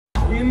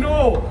We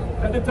know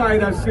that the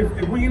tide has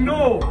shifted. We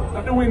know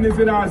that the wind is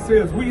in our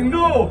sails. We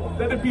know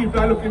that the people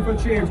are looking for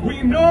change.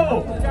 We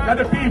know that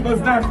the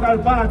People's National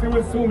Party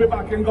will soon be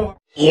back in government.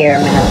 Here,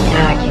 man,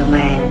 attack your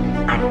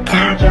mind.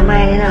 Attack your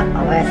mind, you know.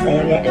 I want to say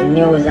you get the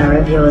news and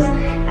reviews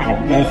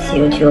at the best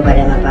YouTuber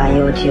them up on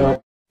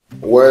YouTube.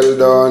 Well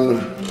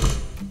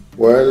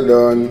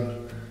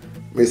done,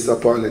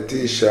 Mr.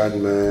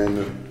 Politician, man.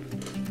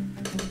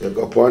 You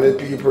go upon the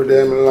people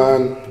them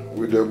land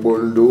with the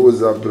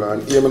bulldozer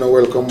plan. Here, man,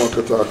 welcome back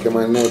to Talk Your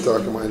Mind, now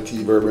Talk Your Mind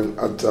TV, urban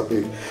hot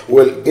topic.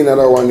 Well,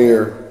 another one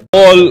here.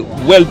 All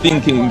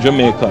well-thinking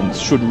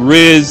Jamaicans should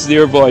raise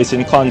their voice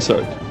in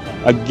concert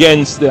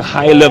against the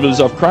high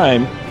levels of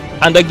crime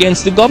and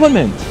against the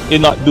government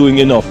in not doing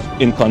enough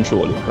in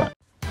controlling crime.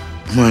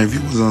 My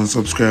viewers and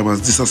subscribers,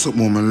 this is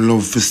something I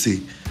love to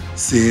see.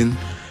 Saying,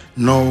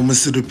 now I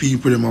see the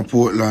people in my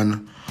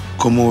Portland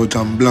come out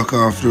and block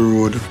off the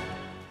road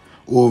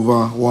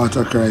over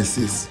water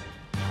crisis.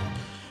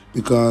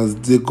 Because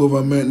the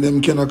government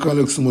them cannot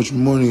collect so much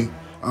money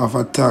off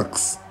a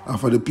tax,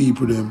 off of the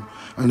people them,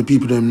 and the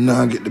people them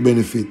not get the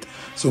benefit.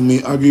 So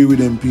me agree with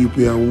them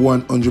people here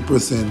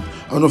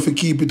 100%. And if you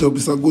keep it up,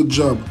 it's a good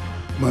job.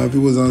 My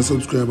viewers and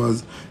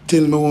subscribers,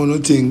 tell me what you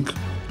think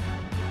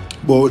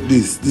about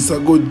this. This is a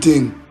good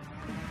thing.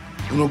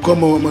 You know,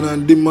 come out, man,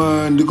 and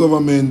demand the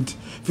government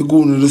if you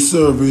go into the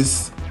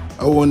service,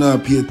 I want to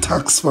pay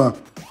tax for.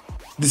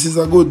 This is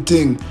a good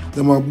thing.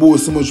 They might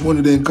boast so much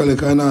money they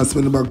collect and not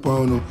spend the back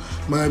pound.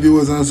 My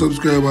viewers and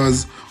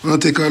subscribers, wanna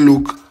take a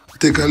look,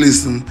 take a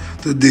listen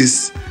to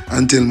this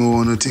and tell me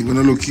what you think.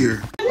 Wanna look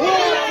here.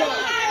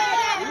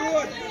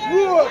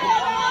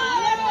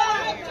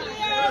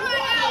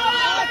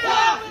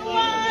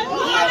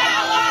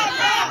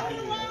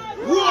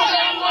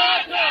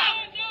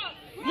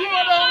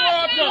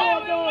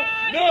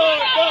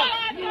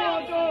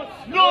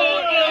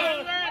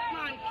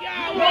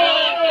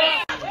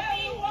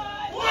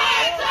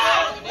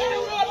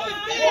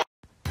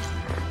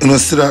 You know,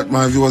 see that,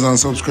 my viewers and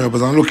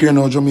subscribers, and look here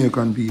now,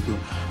 Jamaican people.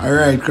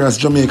 Right across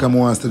Jamaica, I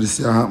want to this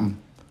year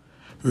happen.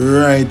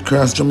 Right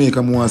across Jamaica,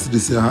 I want to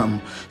this year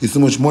happen. It's so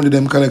much money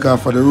them collect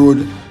off of the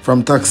road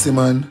from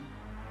taximan,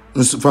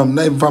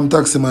 not even from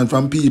taximan,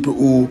 from people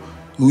who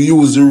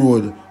use the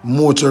road,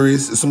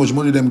 motorists. It's so much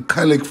money them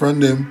collect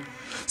from them.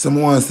 So I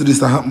want to see this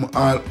happen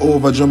all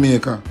over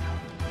Jamaica.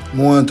 I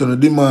want to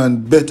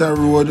demand better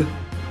road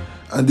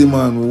and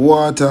demand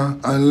water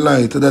and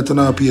light that you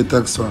not pay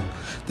tax for.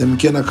 Them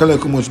cannot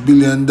collect how much $1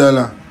 billion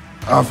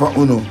off of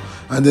UNO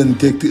and then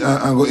take the,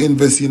 and go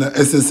invest in a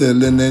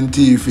SSL and then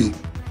TFE.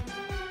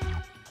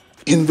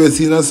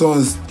 Invest in a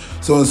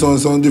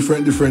some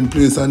different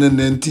place and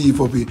then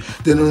TF up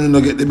it. Then you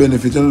don't get the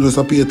benefit, you don't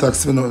just pay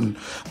tax for nothing.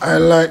 I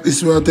like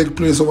this will take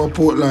place over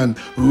Portland,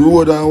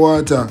 road and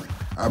water.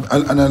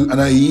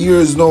 And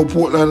years now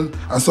Portland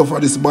has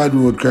suffered this bad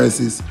road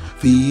crisis.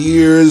 For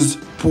years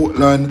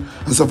Portland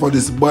has suffered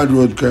this bad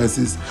road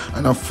crisis.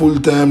 And a full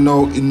time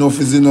now, enough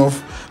is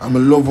enough. I'm a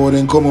love how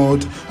they come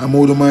out. I'm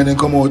out of mind and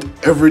come out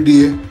every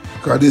day.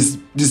 Because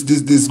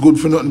this good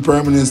for nothing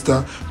Prime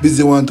Minister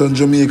busy want on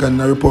Jamaica and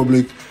the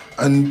Republic.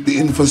 And the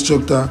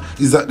infrastructure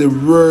is at the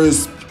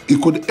worst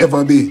it could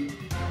ever be.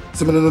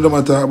 So I don't know what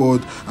I'm talking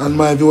about. And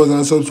my viewers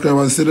and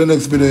subscribers, see the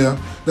next video.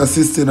 That's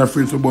Sister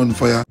Afraid for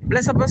Bonfire.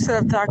 Bless up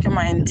yourself, Talk Your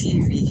Mind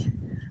TV.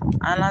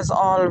 And as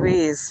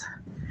always,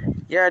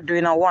 you're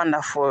doing a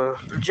wonderful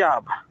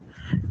job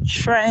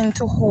trying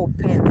to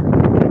open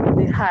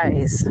the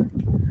eyes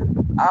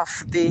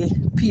of the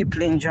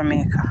people in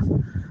Jamaica.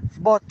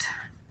 But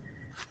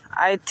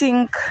I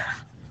think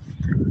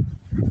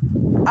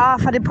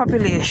half of the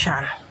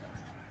population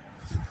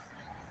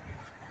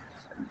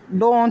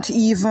don't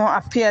even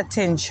pay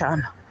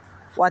attention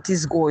what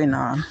is going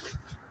on.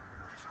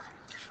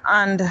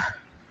 And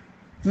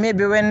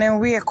maybe when they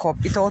wake up,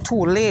 it's all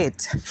too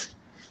late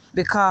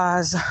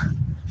because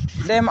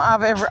them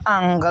have every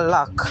angle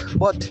lock.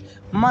 But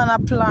man a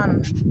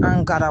plan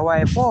and God a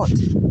wipe out.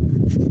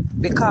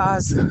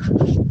 Because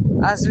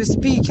as we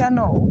speak you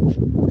know,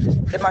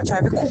 them are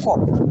trying to cook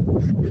up.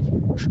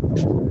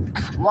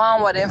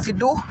 One what them fi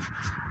do,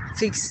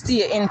 fix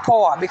stay in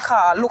power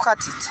because look at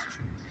it.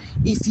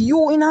 If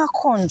you in a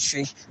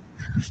country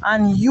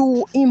and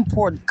you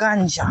import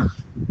ganja,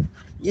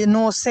 you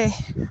know say,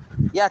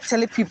 you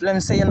tell people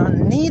and say you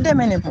don't need them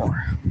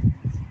anymore.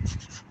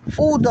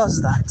 Who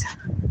does that?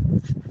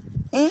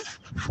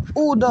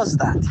 Who does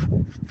that?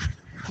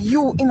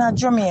 You in a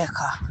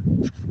Jamaica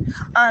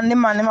and the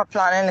man them a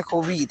planning like a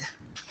weed.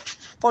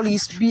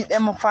 Police beat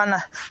them up and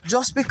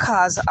just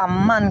because a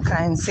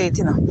mankind say it,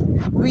 you know.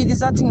 Weed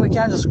is a thing we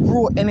can just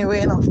grow anywhere,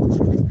 you know.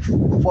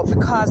 But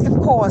because the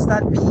powers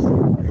that be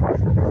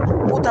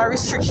put a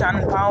restriction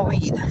on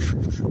weed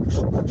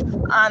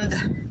and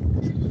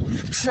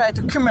try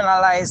to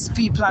criminalize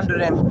people and do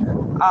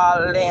them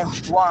all they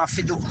want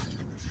to do.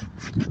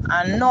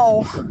 And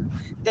now,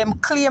 them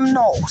claim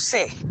now,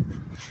 say,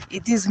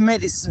 it is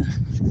medicine.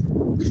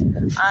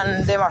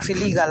 And them have to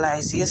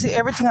legalize it. You see,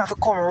 everything have to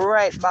come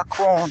right back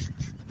round.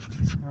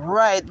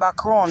 Right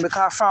back round.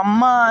 Because from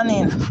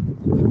morning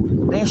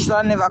They should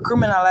have never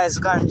criminalized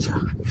ganja.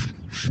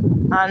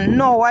 And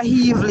now a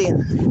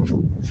evening,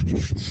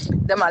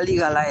 them are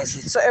legalize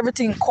it. So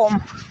everything come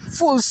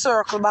full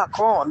circle back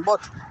around.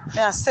 But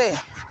may I say,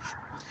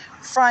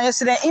 from you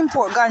see they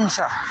import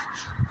ganja,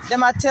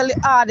 them I tell the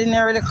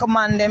ordinary they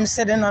command them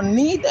say they don't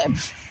need them.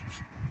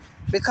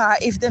 Because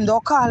if them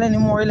don't call any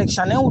more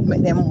election, they would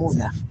make them move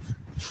there.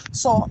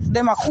 So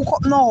them a cook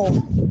up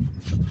now.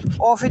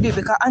 Or if it do,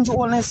 because Andrew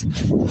always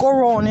go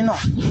around, you know,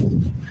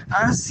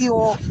 and see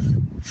how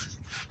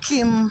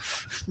Kim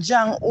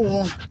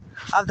Jong-un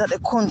after the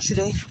country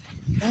there,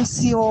 and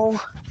see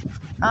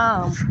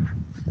how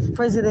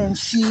President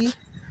Xi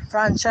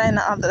from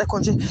China after the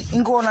country,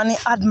 and go on and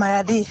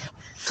admire the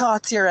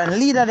Tartarian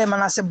leader them,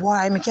 and I say, boy,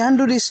 I can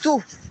do this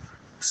too.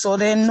 So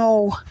they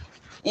know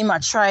he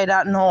might try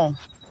that now.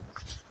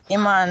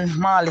 Him and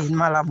Mali in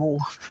Malabo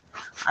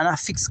and a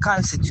fixed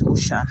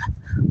constitution.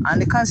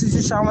 And the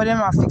constitution where them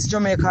have fixed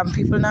Jamaican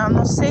people now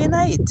not saying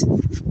it.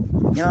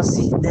 You know,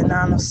 see, they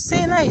now not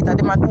saying it, and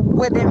they might do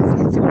where them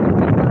feel for the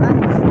people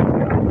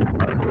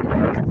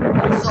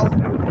life. So,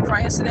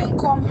 France then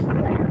come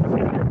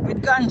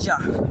with ganja,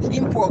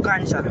 import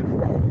ganja.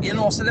 You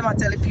know, so they might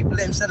tell the people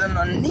them say they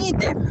don't need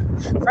them.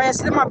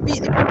 France, they might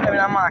beat the people in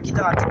the market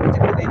and take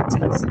people them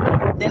things.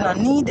 They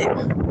don't need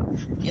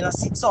them. You know,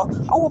 see, so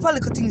I hope all the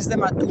things they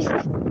might do.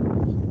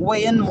 Where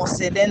you know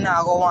say they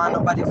now go on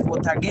nobody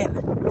vote again.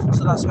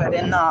 So that's why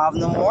they now have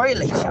no more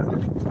election.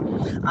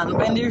 And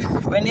when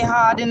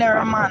the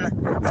ordinary man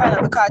find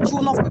out, because true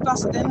enough people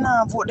say they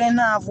now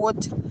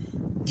vote.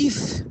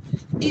 If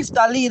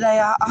the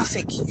leader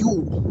affect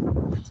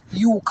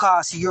you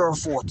cast your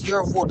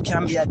vote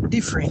can be a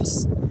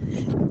difference.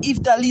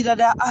 If the leader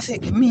that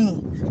affect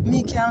me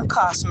can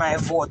cast my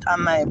vote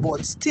and my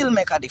vote still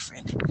make a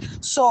difference.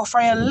 So for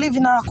you live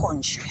in our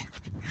country,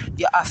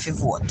 you have to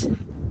vote.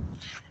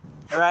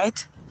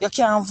 Right? You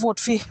can't vote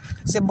for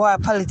say boy a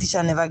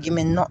politician never give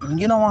me nothing.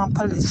 You don't want a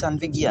politician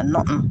to give you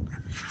nothing.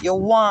 You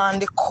want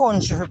the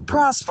country to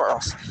prosper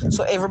us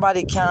so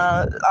everybody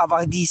can have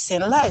a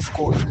decent life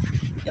code.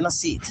 You know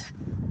see it.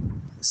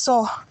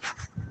 So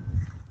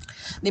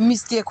the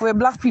mistake where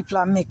black people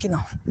are making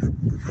now,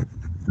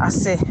 I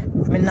say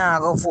me nah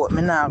go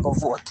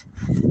vote.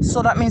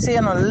 So that means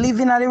you know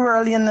living in the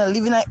world, you know,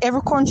 living in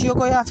every country you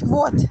go you have to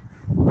vote.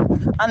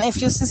 And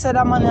if you see say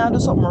that man I do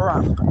something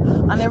wrong,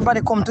 and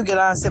everybody come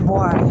together and say,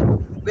 boy,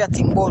 we are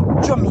thinking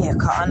about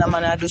Jamaica and that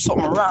man I do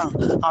something wrong,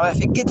 and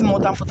if you get him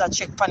out and put a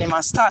check on him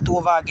and start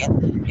over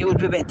again, it would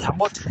be better.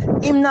 But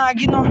him not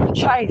give no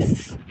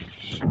choice.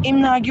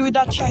 Him not give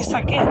that choice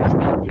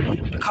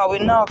again. Because we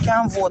now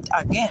can vote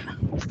again.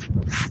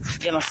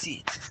 You know,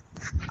 see it.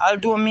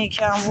 Although me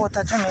can vote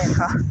at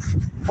Jamaica,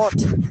 but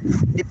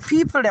the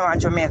people them at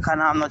Jamaica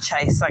now have no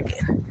choice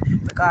again.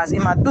 Because he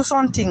might do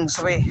some things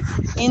where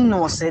he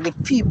knows say the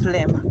people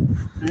them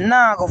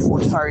now go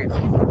vote for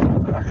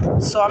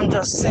him. So I'm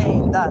just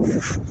saying that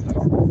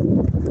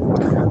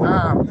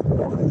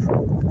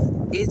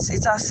it's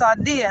a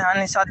sad day and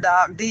it's a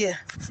dark day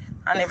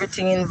and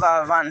everything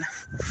involved,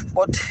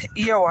 but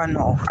here we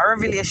know a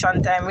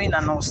revelation time we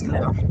don't know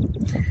still,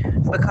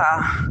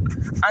 because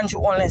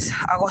Andrew Holness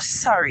I was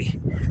sorry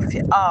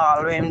for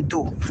all him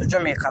do to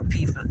Jamaica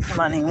people, him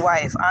and his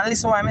wife. And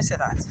listen why I say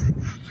that,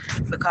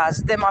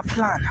 because them a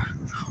plan,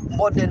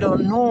 but they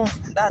don't know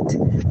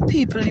that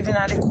people living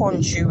in the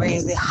country where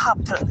is the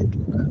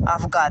apple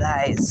of God's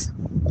eyes,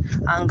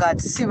 and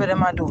God see what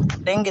them a do.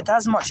 They get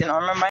as much, you know.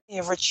 Remember,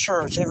 every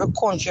church, every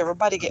country,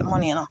 everybody get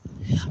money, you know,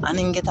 and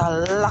then get a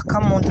lack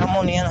amount of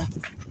money, you know.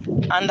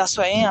 And that's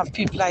why you have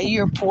people at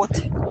airport,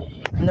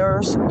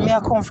 nurse. Me I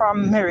come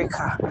from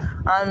America,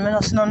 and me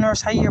not see no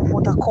nurse at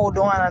airport a cow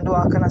down and do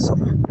all kind of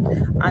something,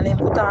 and then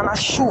put on a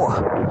show,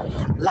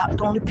 lock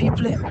down the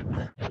people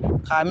them.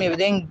 Cause maybe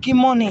then give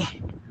money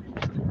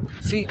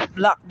for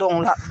lock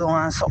down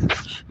and something.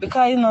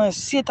 Because you know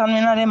Satan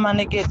and them man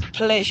they get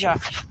pleasure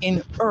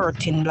in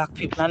hurting black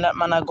people, and that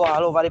man I go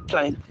all over the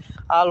planet,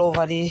 all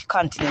over the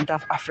continent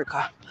of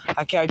Africa.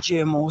 I carry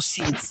GMO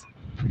seeds.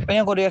 When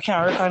you go there you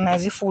can't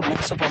recognize the food in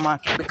the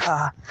supermarket,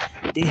 because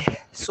the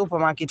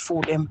supermarket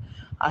food them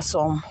are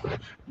some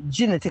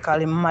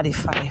genetically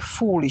modified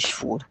foolish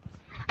food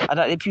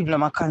that the people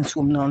them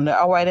consume now.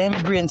 That's why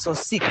them brain so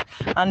sick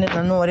and they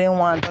don't know what they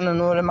want and don't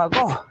know where them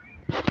go,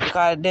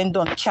 because they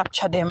don't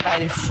capture them by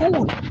the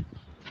food.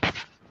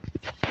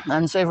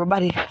 And so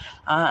everybody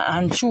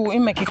and true it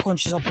make the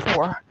country so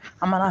poor.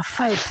 A man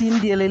fight in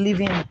daily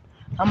living.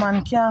 A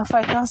man can't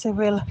fight and say,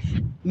 well,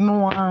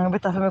 no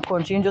better for my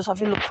country. You just have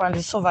to look for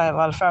the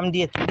survival from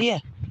day to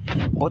day.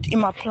 But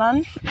him a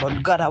plan,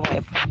 but God a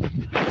wipe.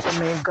 So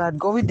may God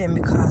go with them,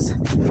 because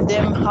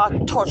them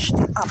have touched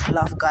the apple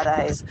of God's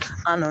eyes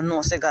and don't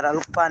know say God a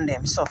look upon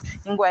them. So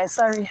Ingwa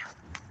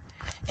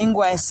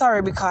is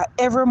sorry because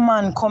every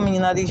man coming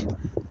in at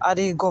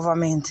the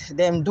government,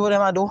 them do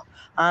them a do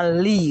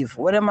and leave.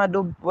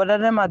 Whether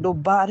them a do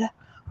bad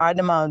or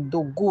them a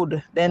do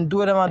good, then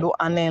do them a do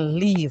and then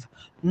leave.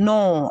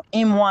 No,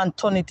 him want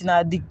turn it in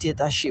a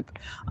dictatorship,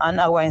 and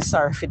I was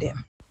sorry for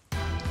them.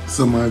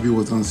 Some of my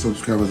viewers and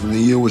subscribers, when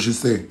you hear what she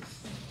say,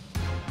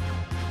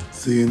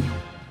 See?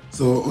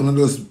 So I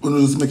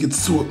just make it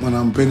soak, man,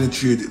 and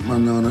penetrate it,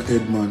 man, on the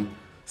head, man.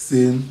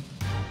 See?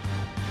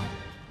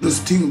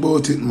 Just think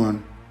about it,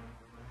 man.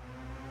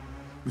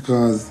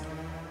 Because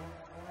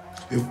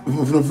if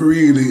not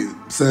really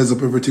size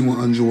up everything what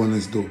Andrew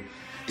wants to do,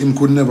 him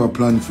could never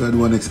plan for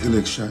the next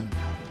election.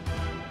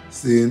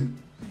 See?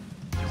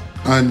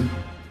 And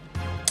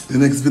the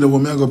next video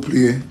what I'm going to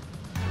play,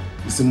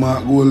 you see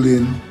Mark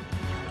Golding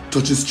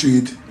touch the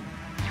street.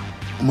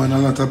 Man, a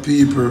lot of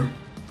people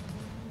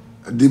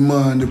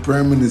demand the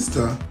Prime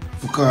Minister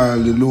to call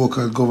the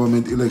local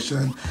government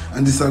election.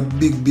 And this is a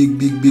big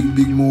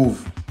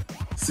move.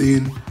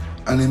 Saying,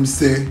 and him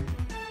say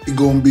it's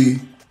going to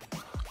be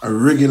a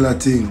regular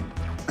thing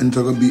and it's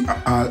going to be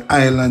an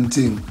all-island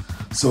thing.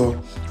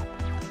 So,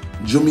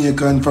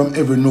 Jamaican from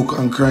every nook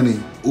and cranny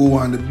who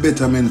want the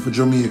betterment for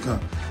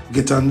Jamaica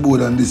get on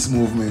board on this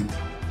movement.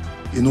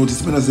 You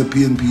notice me as a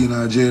PNP and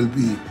a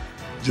JLP.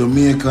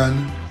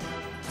 Jamaican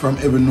from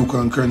every nook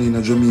and cranny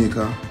in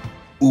Jamaica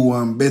who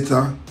want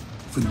better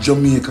for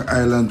Jamaica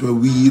Island where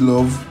we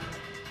love.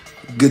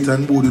 Get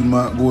on board with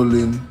Mark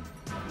Golding.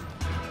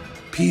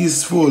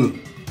 Peaceful,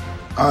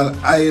 all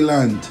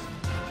island,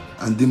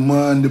 and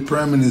demand the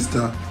Prime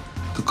Minister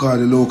to call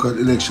the local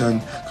election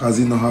because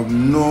he don't have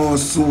no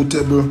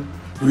suitable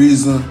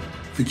reason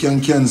if he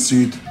can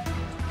cancel it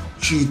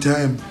 3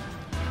 times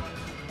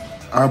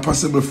or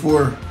possible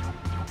 4.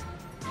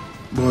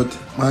 But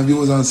my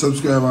viewers and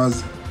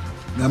subscribers,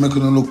 I'm going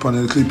to look on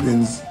the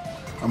clippings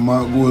and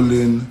Mark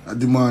Golding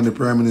demand the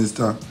Prime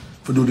Minister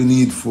to do the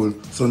needful.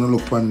 So I'm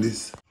look on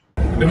this.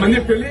 The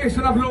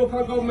manipulation of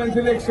local government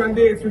election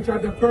dates which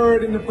had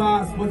occurred in the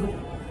past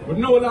would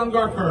no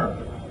longer occur.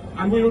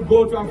 And we would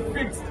go to a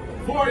fixed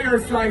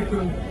 4-year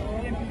cycle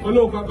for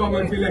local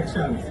government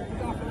elections.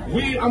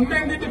 We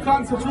amended the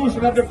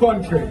constitution of the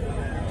country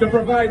to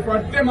provide for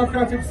a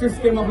democratic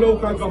system of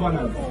local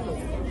governance.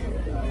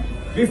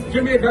 This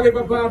Jamaica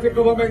Labour Party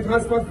government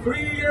has for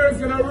 3 years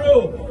in a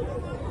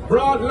row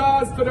brought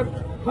laws to the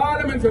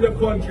parliament of the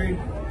country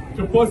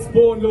to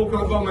postpone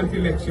local government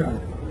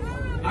elections.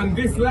 And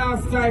this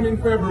last time in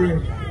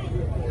February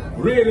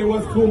really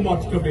was too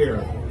much to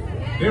bear.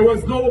 There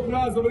was no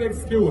plausible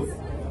excuse.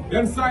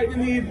 Them cite the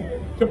need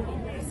to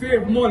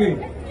save money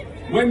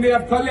when they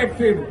have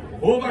collected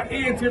over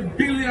 80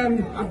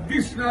 billion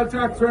additional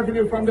tax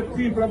revenue from the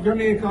people of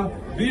Jamaica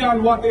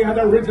beyond what they had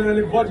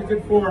originally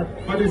budgeted for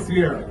this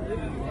year.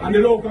 And the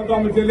local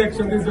government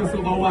election is just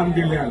over 1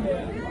 billion.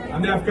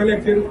 And they have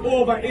collected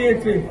over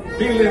 80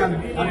 billion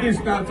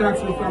additional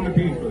taxes from the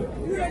people.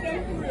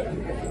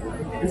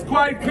 It's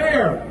quite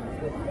clear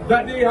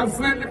that they have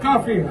smelt the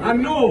coffee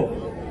and know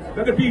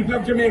that the people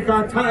of Jamaica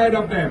are tired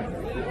of them.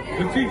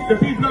 The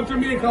people of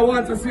Jamaica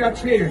want to see a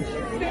change.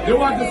 They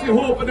want to see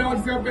hope and they want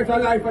to see a better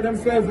life for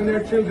themselves and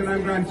their children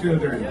and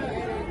grandchildren.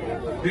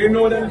 They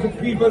know that the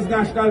People's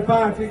National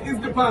Party is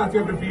the party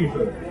of the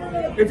people.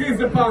 It is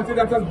the party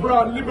that has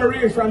brought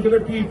liberation to the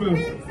people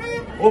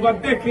over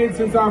decades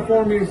since our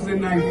formation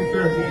in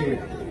 1938.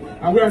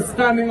 And we are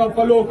standing up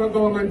for local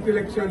government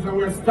elections and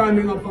we are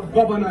standing up for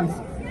governance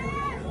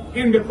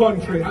in the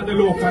country at the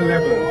local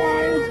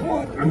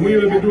level. And we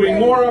will be doing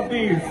more of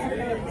these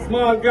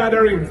small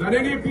gatherings. And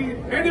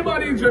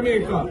anybody in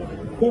Jamaica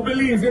who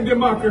believes in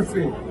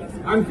democracy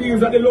and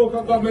feels that the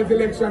local government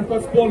election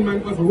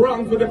postponement was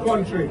wrong for the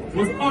country,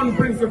 was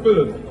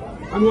unprincipled,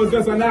 and was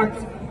just an act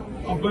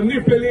of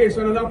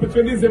manipulation and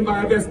opportunism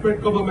by a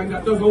desperate government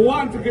that doesn't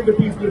want to give the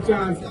people a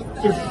chance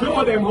to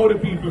show them how the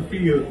people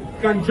feel,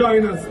 can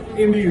join us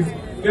in these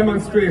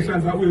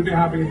demonstrations that we'll be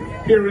having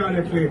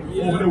periodically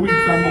over the weeks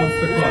and months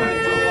to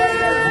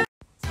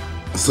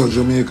come. So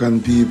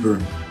Jamaican people,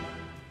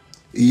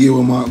 you hear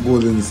what Mark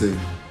Golding said.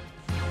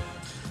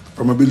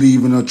 From I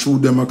believe in a true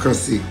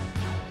democracy,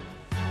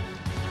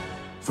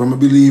 from I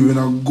believe in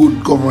a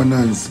good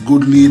governance,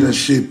 good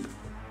leadership,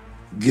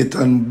 get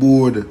on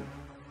board.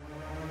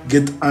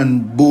 Get on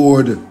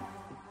board and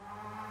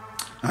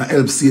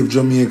help save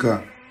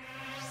Jamaica.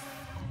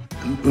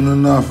 You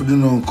don't have to do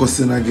no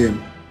cussing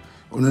again.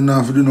 You don't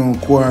have to do no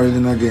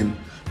quarreling again.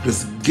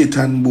 Just get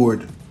on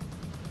board.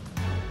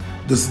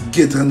 Just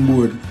get on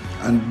board.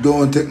 And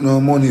don't take no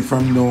money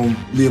from no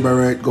Labour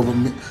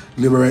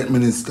right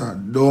minister.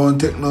 Don't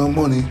take no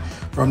money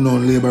from no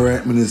Labour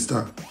right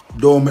minister.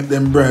 Don't make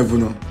them brave, you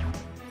know.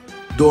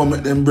 Don't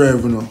make them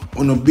brave, you know.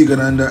 You're no bigger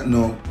than that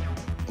now.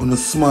 You're no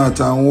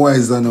smarter and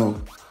wiser now.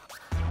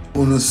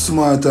 You're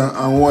smarter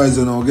and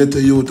wiser now. Get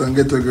a youth and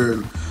get a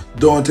girl.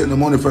 Don't take no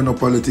money from no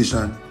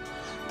politician.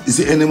 You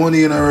see any money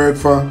you work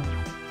for,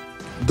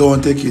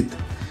 don't take it.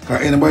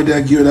 Because anybody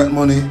that give you that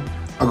money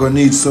are going to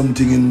need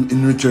something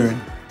in return.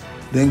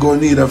 Then go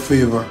need a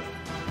favor.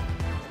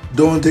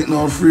 Don't take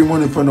no free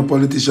money from no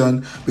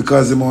politician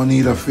because they might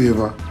need a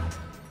favor.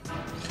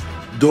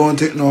 Don't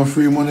take no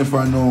free money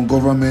from no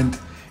government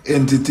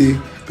entity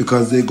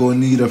because they go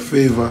need a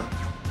favor.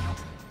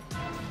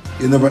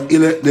 You never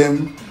elect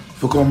them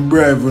to come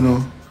brave, you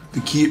know,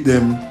 to keep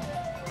them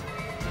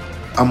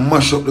and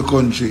mash up the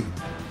country.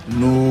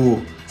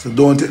 No. So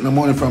don't take no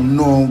money from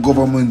no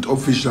government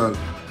official.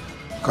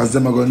 because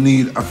them are going to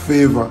need a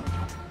favor.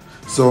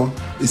 So,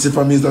 if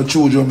you is a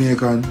true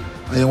Jamaican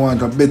and you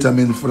want a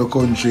betterment for the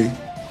country,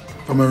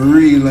 from a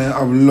real and you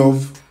have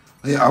love,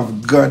 and you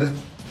have God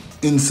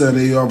inside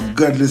you, you have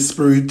godly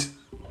spirit,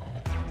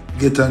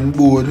 get on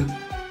board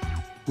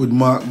with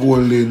Mark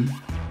Golding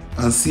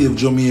and save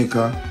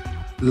Jamaica,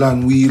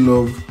 land we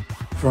love,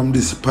 from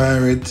this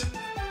pirate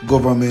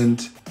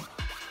government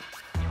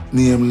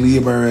named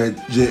Labour Right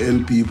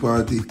JLP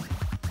party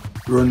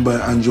run by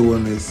Andrew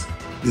Holness.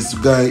 This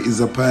guy is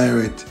a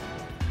pirate.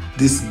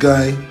 This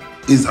guy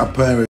is a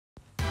pirate.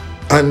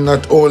 And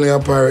not only a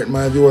pirate,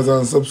 my viewers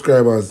and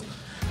subscribers,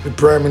 the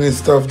Prime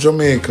Minister of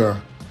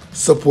Jamaica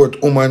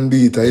support woman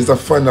beater. He's a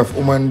fan of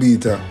woman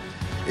beater.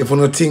 If you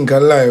don't think a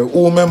lie,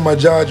 who remember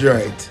George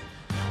Wright?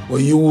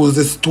 When you use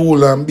the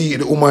stool and beat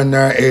the woman in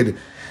her head,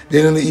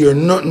 they don't hear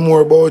nothing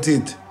more about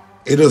it.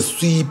 It just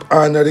sweep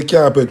under the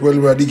carpet. Well,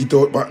 we're dig it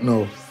out back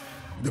now.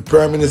 The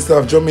Prime Minister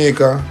of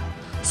Jamaica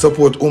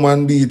support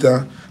woman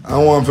beater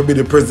and want to be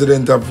the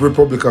President of the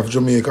Republic of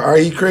Jamaica. Are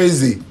he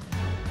crazy?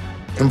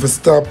 Him for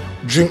stop,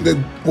 drink the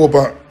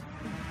whopper,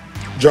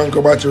 drink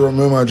a batch of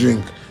rum,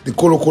 drink. The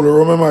Kolo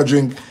rum,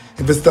 drink.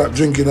 If you stop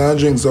drinking and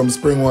drink some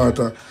spring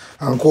water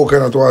and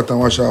coconut water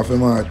and wash off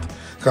him heart,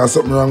 because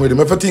something wrong with him.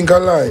 If you think I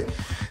lie,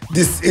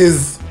 this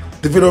is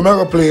the video I'm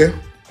going to play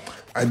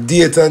at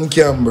Dayton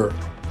Camber.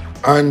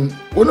 And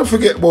we don't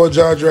forget about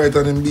George Wright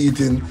and him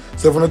beating.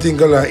 So if you don't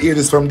think I lie, hear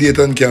this from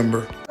Dayton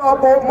Camber.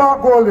 About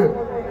Mark Golding,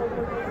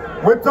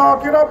 we're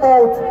talking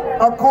about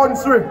a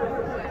country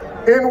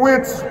in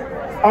which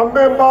a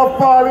member of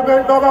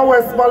parliament down in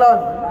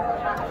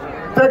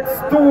Westmoreland takes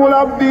stool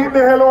and beat the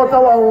hell out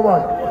of a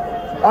woman.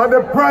 And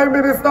the Prime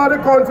Minister of the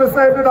country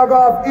said that they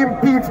have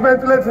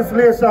impeachment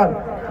legislation.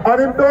 And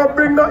him don't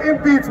bring no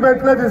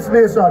impeachment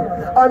legislation.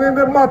 And in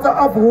the matter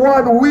of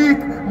 1 week,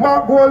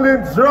 Mark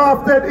Golding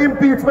drafted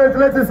impeachment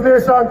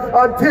legislation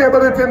and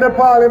tabled it in the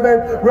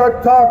parliament.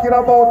 We're talking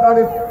about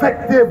an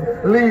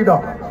effective leader.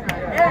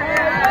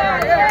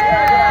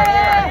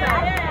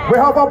 We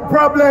have a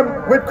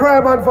problem with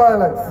crime and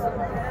violence.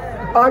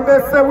 And they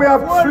say we have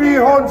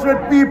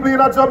 300 people in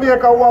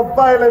Jamaica who are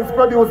violence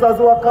producers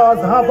who are cause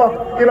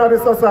havoc in the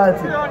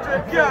society.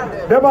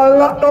 They will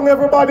lock down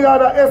everybody on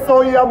the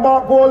SOE and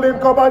Mark Golding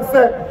come and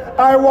say,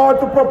 I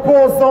want to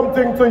propose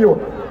something to you.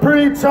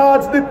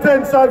 Pre-charge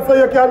detention so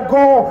you can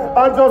go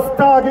and just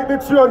target the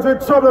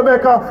 300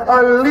 troublemaker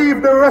and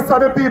leave the rest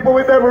of the people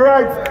with them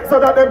rights so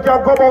that they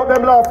can go about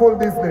them lawful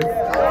business.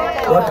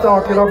 We're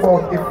talking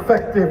about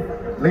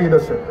effective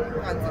leadership.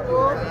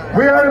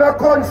 We are in a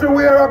country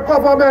where a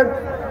government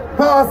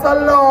pass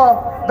a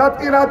law that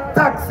in a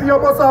taxi you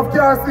must have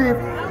car seat.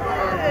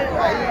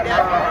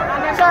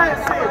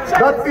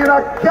 That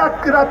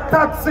in a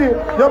taxi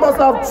you must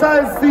have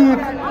child seat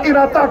in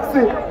a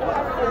taxi.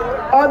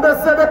 And they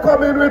say they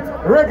come in with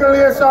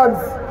regulations.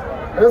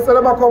 They say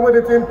they come with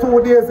it in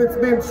 2 days. It's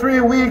been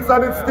 3 weeks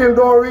and it still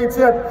don't reach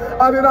yet.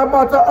 And in a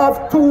matter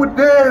of 2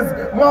 days,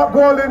 Mark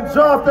Golding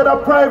drafted a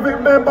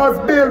private member's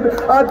bill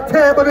and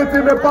tabled it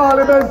in the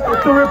parliament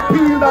to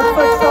repeal that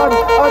section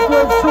and to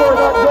ensure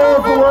that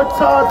those who were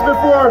charged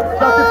before,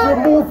 that it's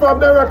removed from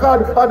their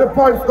record and the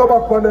points go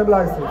back on their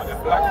license.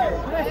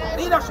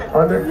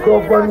 And the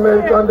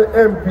government and the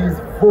MPs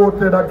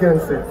voted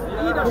against it.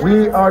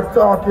 We are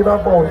talking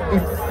about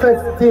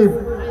effective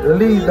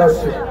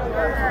leadership.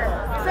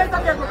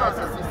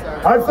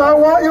 And so I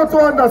want you to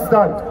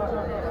understand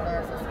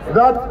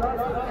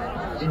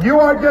that you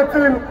are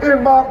getting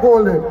in Mark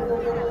Golding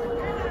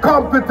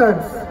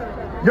competence,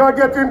 you're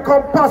getting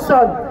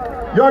compassion,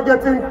 you're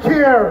getting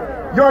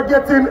care, you're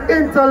getting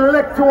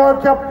intellectual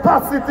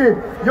capacity,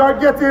 you're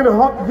getting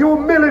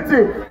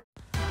humility.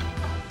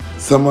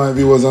 Some of my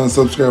viewers and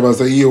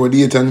subscribers are here what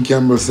Dayton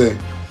Camber say.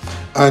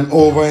 And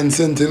over in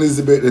St.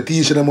 Elizabeth, the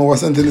teacher them over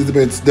St.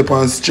 Elizabeth, they're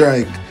on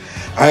strike.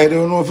 I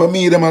don't know for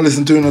me, them I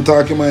listen to,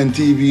 Talking Man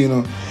TV, you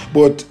know.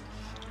 But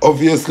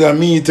obviously,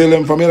 me tell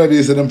them from the other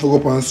day, say them for go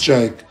up on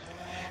strike.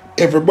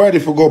 Everybody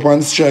for go up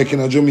on strike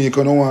in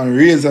Jamaica, no one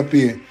raise a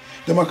pay.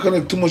 Them a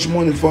collect too much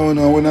money for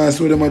now when I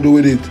see what them a do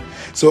with it.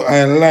 So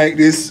I like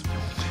this.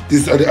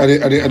 This are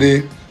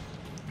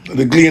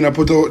the Glean I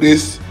put out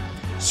this.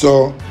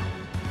 So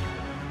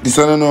this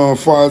I don't know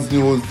false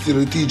news to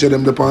the teacher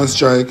them the on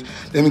strike.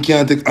 Them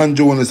can't take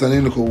Andrew Holness and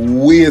then look a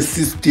way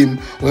system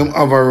when them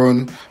have a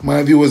run.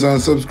 My viewers and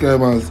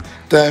subscribers,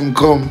 time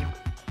come.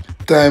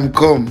 Time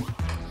come.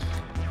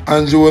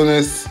 Andrew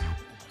Holness,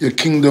 your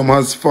kingdom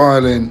has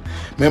fallen.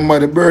 Remember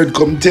the bird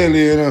come tell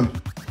you, you know.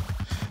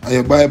 And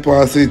you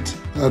bypass it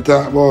and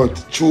talk about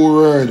true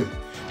word.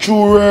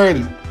 True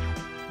word.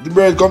 The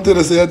bird come tell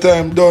you say your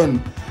time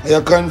done. And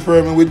you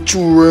confirm it with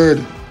true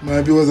word.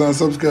 My viewers and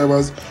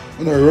subscribers,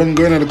 you know, run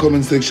go in the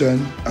comment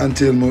section and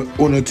tell me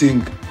what you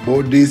think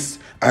about this.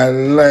 I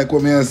like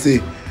what I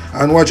say.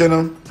 And watch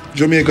them,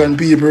 Jamaican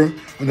people,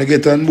 when they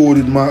get on board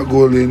with Mark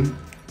Golding,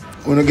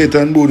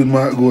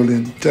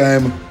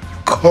 time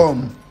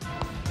come.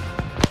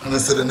 And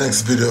let's see the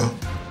next video.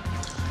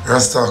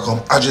 Rasta come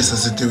address the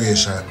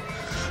situation.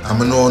 I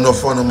know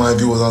enough one of my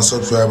viewers and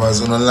subscribers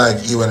who don't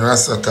like you when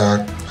Rasta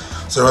talk.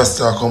 So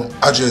Rasta come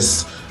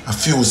address a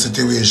few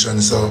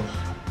situations. So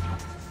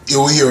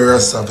you hear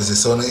Rasta officer,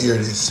 so not hear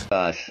this.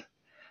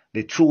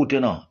 The truth,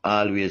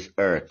 always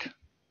hurt.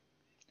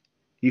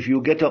 If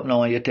you get up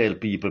now and you tell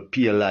people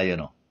pure lie,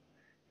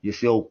 you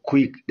see how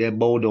quick they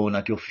bow down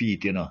at your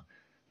feet,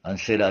 and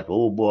say that,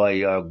 oh boy,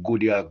 you're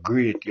good, you're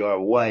great, you're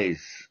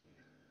wise.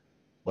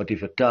 But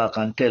if you talk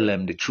and tell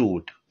them the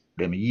truth,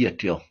 them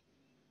hate you.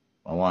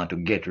 I want to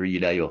get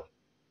rid of you.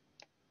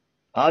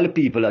 All the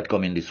people that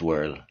come in this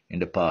world, in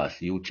the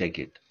past, you check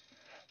it,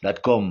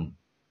 that come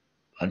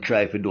and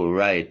try to do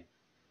right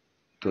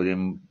to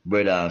them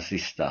brother and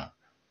sister,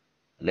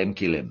 them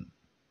kill them.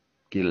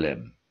 Kill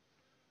them.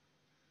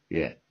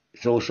 Yeah.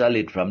 So shall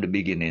it from the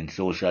beginning,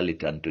 so shall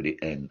it unto the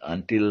end.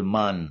 Until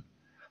man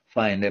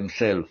find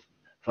themselves,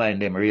 find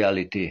them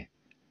reality.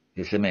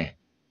 You see me?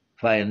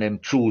 Find them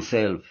true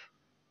self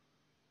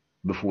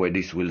before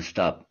this will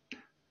stop.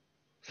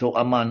 So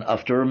a man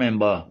have to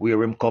remember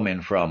where him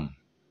coming from.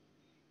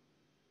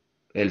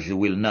 Else you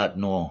will not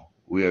know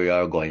where you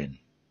are going.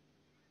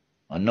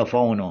 Enough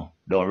of you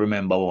don't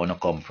remember where you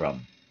come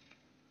from.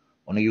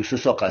 When you used to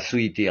suck a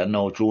sweetie and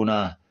now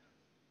you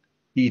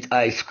eat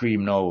ice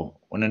cream now.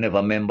 When you never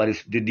remember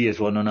the days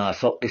when you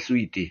suck the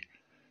sweetie.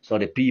 So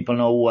the people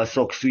now who are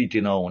suck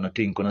sweetie now, you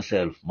think on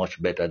yourself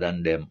much better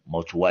than them,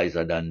 much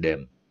wiser than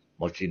them,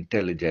 much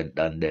intelligent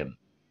than them.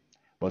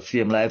 But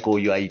same like how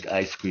you eat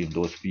ice cream,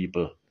 those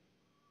people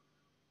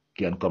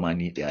can come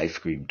and eat the ice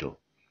cream too.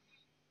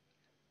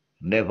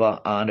 Never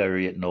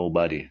underrate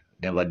nobody.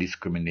 Never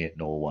discriminate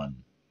no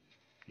one.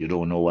 You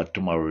don't know what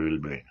tomorrow will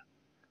bring.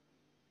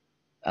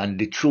 And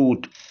the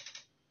truth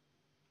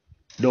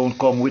don't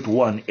come with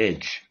one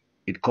edge.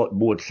 It cut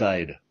both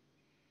sides.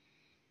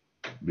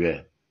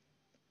 Yeah.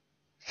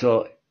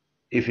 So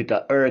if it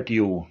hurt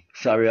you,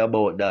 sorry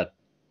about that.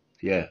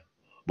 Yeah.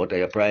 But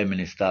your Prime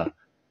Minister,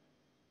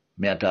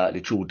 me I talk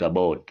the truth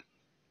about.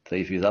 So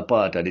if he's a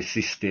part of the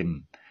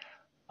system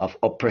of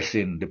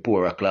oppressing the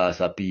poorer class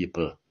of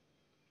people,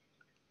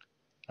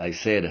 I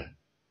said,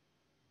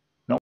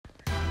 no.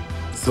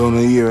 So now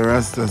hear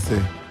Rasta say,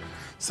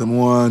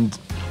 someone,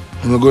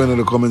 I'm go into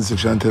the comment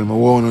section and tell me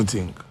what you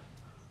think.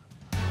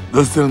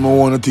 Just tell me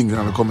what you think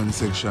in the comment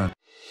section.